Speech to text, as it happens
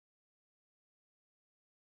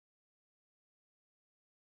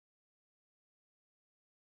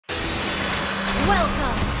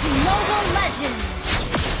legends!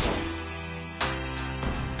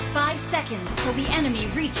 5 seconds till the enemy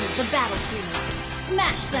reaches the battlefield.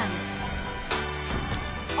 Smash them!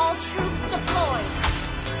 All troops deployed!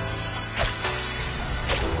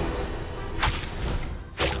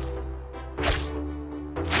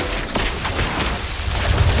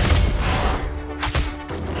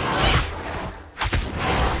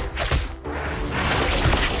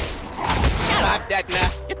 Shut up,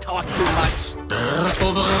 Detna. You talk too much.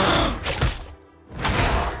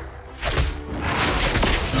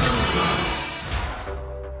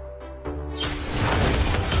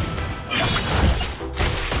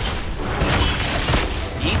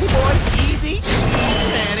 Easy, boy, easy.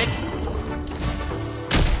 Don't panic.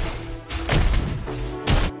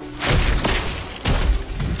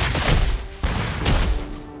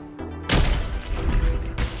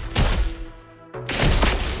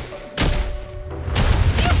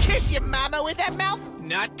 You kiss your mama with that mouth?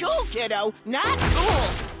 Not cool, kiddo. Not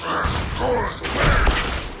cool.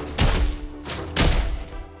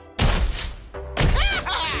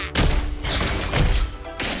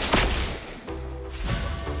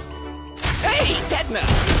 Hey, Detna!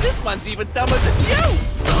 This one's even dumber than you!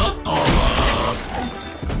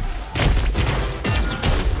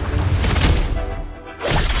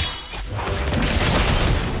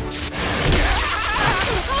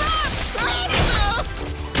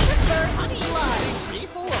 First blood!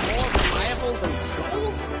 People are more reliable than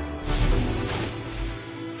gold?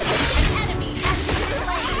 An enemy has been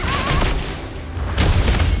slain!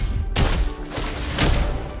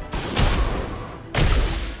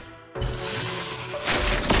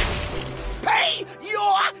 Pay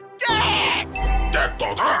your debts!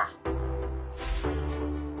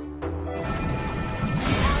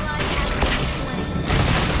 Ally has been slain.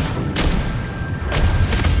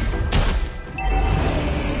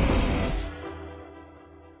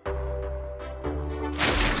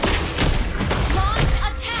 Launch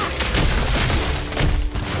attack!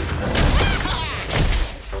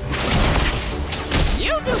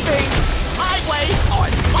 You do things my way or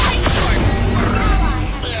my turn! Ally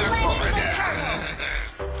has slain the turtle!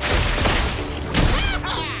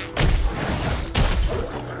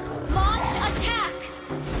 Launch attack!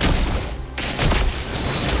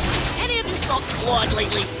 Any of you saw Claude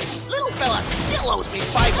lately? Little fella still owes me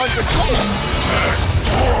 500 gold!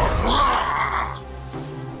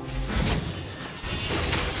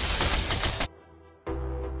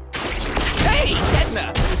 Hey,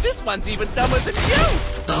 Detna! This one's even dumber than you!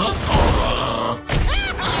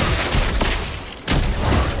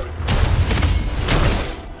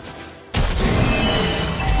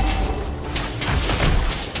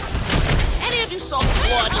 Any of you saw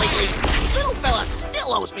Claude lately? Little fella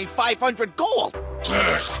still owes me 500 gold! You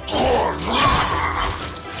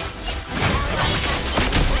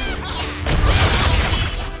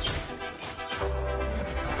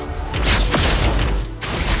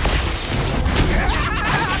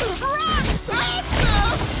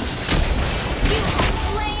have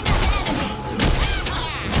slain an enemy!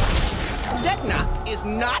 Detna is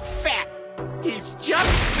not fat. He's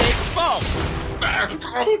just big bone.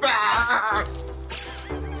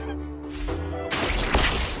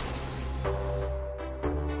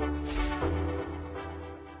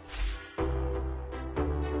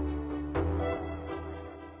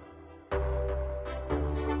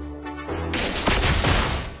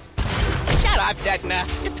 Shut up, Detna.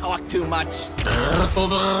 You talk too much.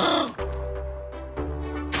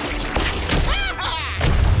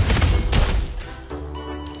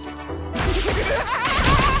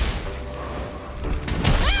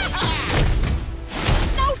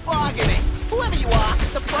 No bargaining. Whoever you are,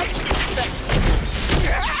 the price is fixed.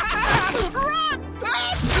 Run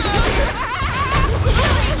faster!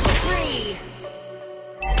 Killing spree!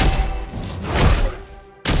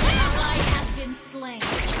 Ally has been slain.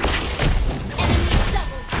 Enemy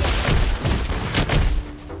double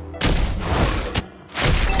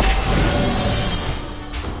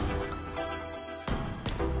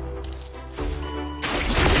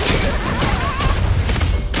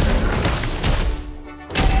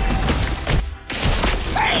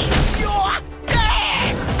Pay your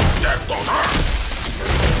debts!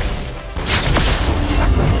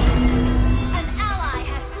 An ally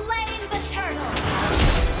has slain the turtle.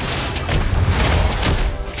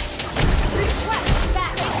 Request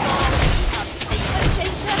backup.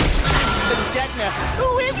 Adjacent. Then Detna, who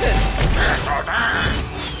is it?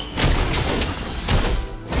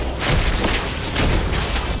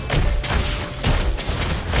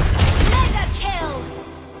 Mega kill.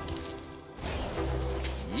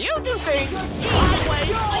 You do things Your team my way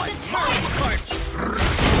destroyed or the my turret. turn.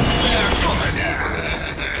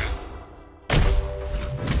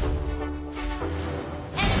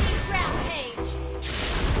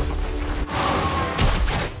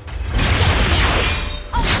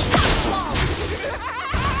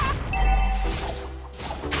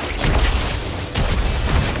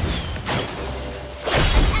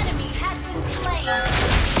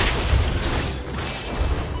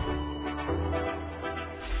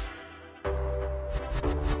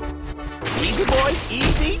 Easy, boy,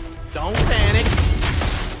 easy. Don't panic.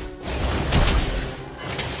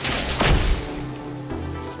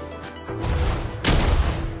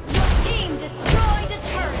 Your team destroyed a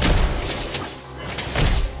turret.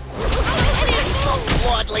 Any of you so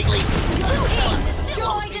flawed lately? Your team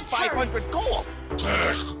Still owes destroyed me a 500 turret. gold.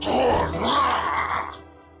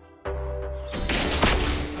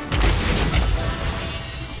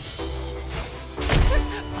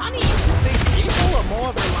 Funny you should think people are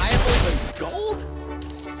more reliable than gold?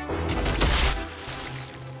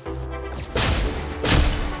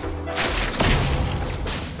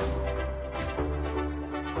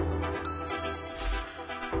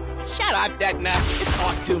 Shut up, Detna. You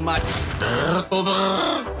talk too much.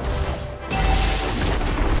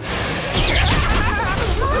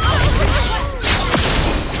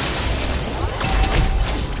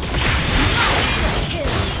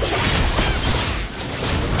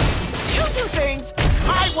 You do things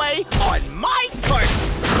my way on my turn.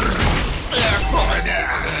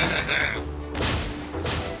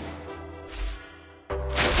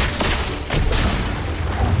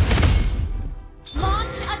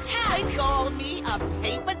 Launch attack. They call me a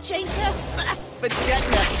paper chaser? But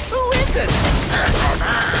Detna, who isn't?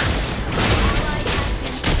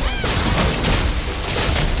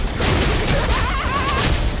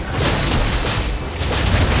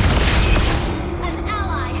 An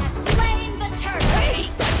ally has slain the turret. Hey,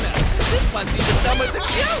 Detna, this one's even dumber than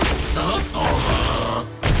you.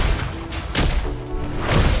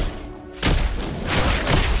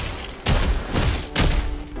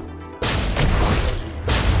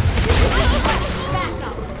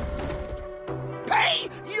 Backup. Pay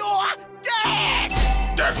your debt!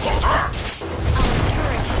 Our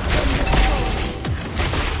turret has been destroyed.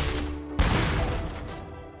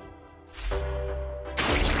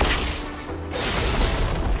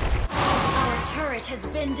 Our turret has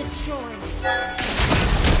been destroyed.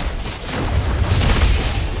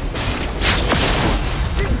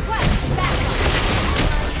 Request backup.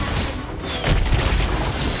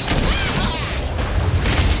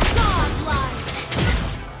 Godlike.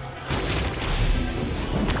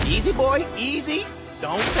 Easy, boy, easy.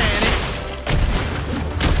 Don't panic.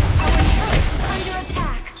 Our turret is under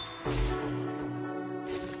attack.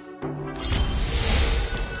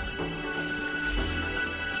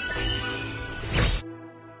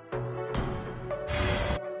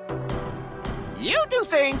 You do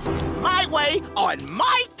things my way on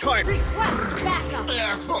my turn. Request backup.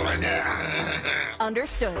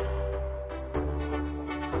 Understood.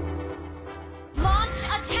 Launch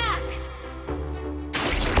attack.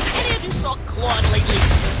 Any of you saw Claude lately?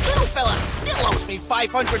 Little fella still owes me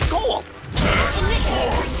 500 gold.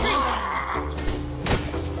 Initiate retreat.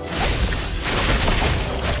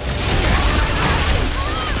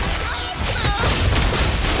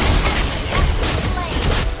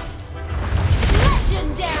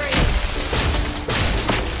 Legendary.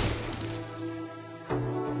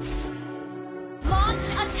 Launch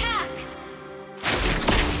attack.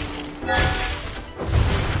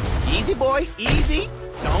 Easy, boy, easy.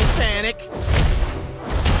 Don't panic.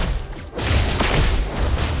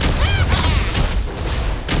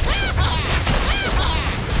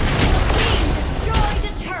 Team destroyed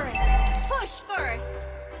a turret. Push first.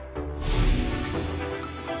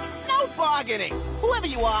 No bargaining. Whoever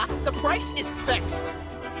you are, the price is fixed.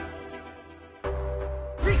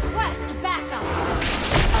 Request backup.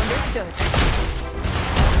 Understood.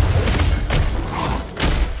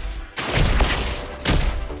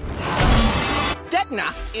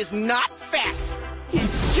 Detna is not fat.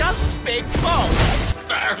 He's just big bone.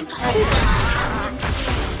 Request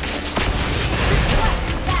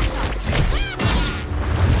backup.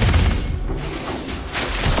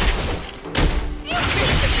 You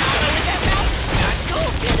think the collar with that mouth? Not cool,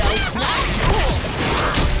 kiddo. Not cool.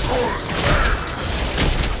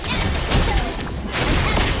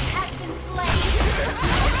 Has been slain.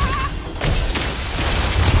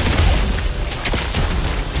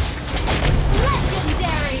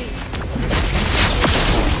 Legendary.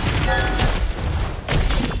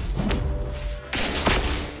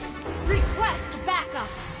 Request backup.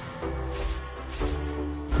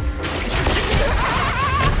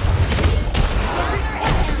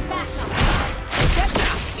 Request backup.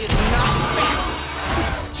 Detna is not fat.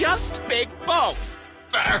 He's just big bone.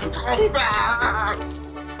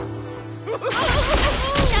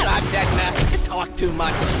 Shut up, Detna. You talk too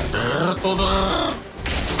much.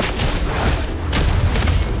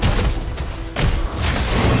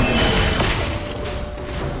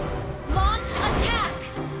 Launch attack.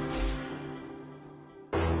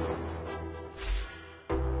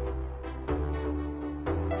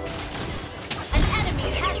 An enemy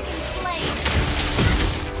has been slain.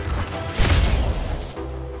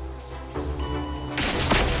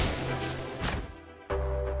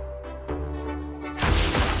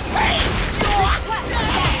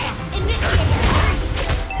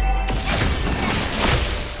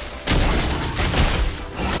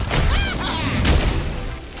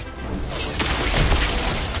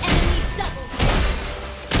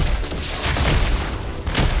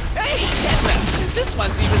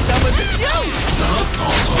 one's even dumber than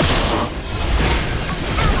you!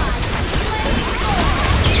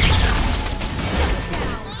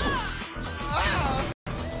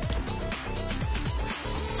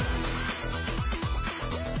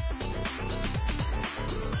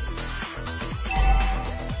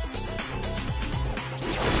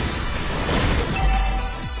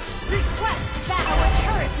 Request back. Our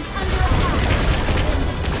turret is under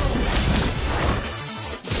attack.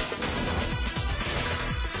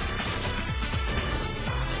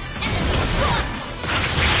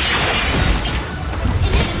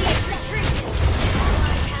 Initiate retreat.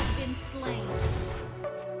 Ally has been slain.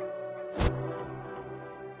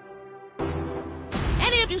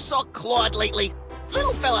 Any of you saw Claude lately?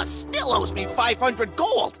 Little fella still owes me 500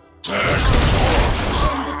 gold!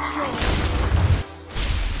 Been destroyed.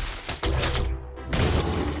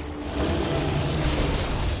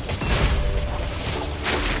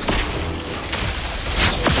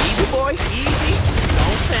 Easy, boy, easy.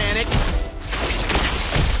 Don't panic.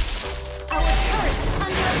 Our turret is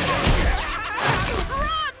under attack.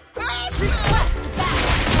 Run fast! Request back.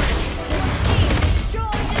 Your team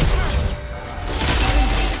destroyed the turret.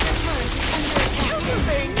 The turret is under attack. You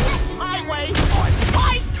thing! My way on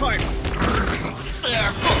my time!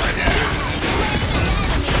 Fair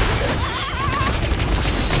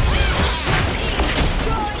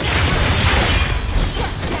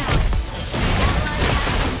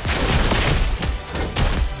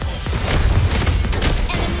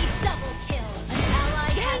Enemy double kill. An ally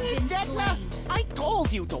has Dang it, been Detna! slain. I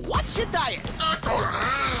told you to watch your diet!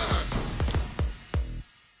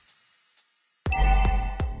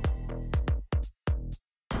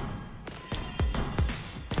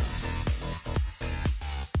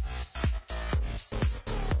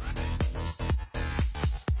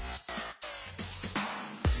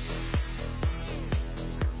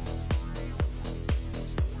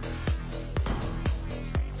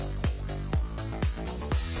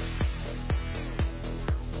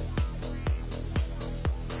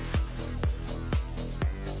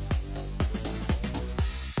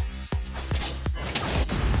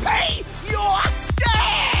 Pay your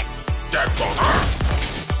debts!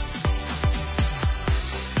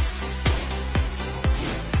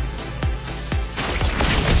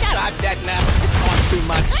 Shut up, Detna. You talk too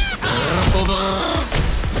much.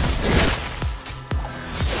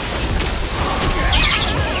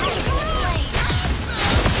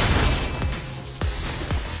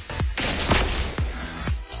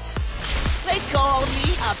 They call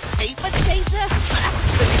me a paper chaser?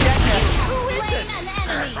 But Detna, who Slain isn't? an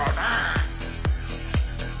enemy.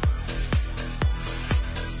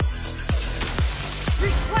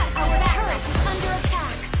 Request our turret is under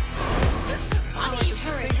attack. How Our do you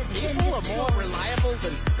turret think has been people are destroyed. more reliable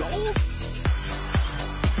than gold?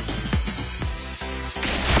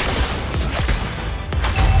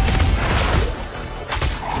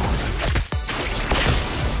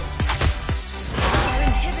 Our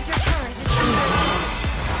inhibitor turret is under attack.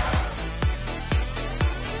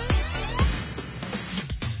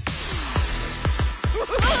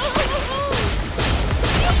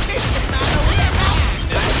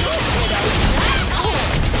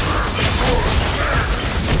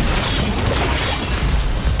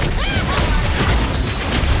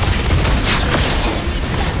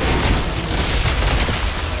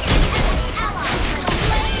 Ally has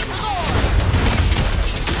slain Lord.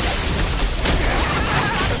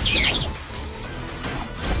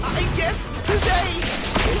 I guess today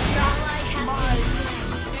is not Ally has my been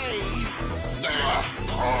slain. day.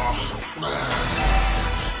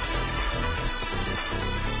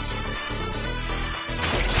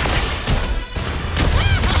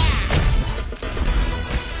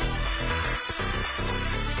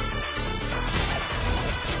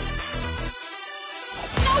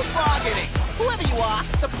 No bargaining! Whoever you are,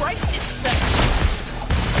 the price is fixed.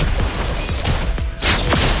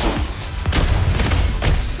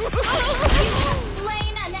 You have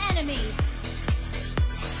slain an enemy.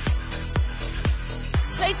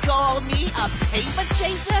 They call me a paper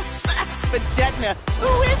chaser? But Detna,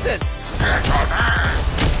 who isn't?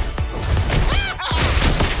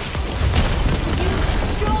 You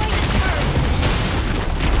destroyed a turret.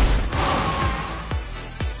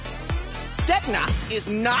 Detna is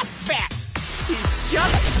not fat. He's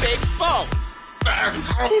just big bone.